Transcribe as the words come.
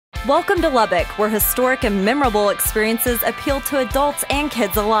Welcome to Lubbock, where historic and memorable experiences appeal to adults and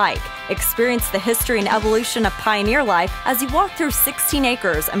kids alike. Experience the history and evolution of pioneer life as you walk through 16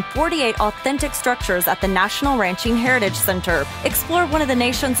 acres and 48 authentic structures at the National Ranching Heritage Center. Explore one of the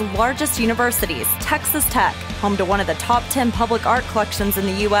nation's largest universities, Texas Tech, home to one of the top 10 public art collections in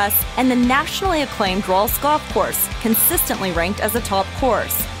the U.S., and the nationally acclaimed Rolls Golf Course, consistently ranked as a top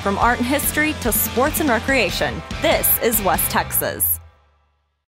course. From art and history to sports and recreation, this is West Texas.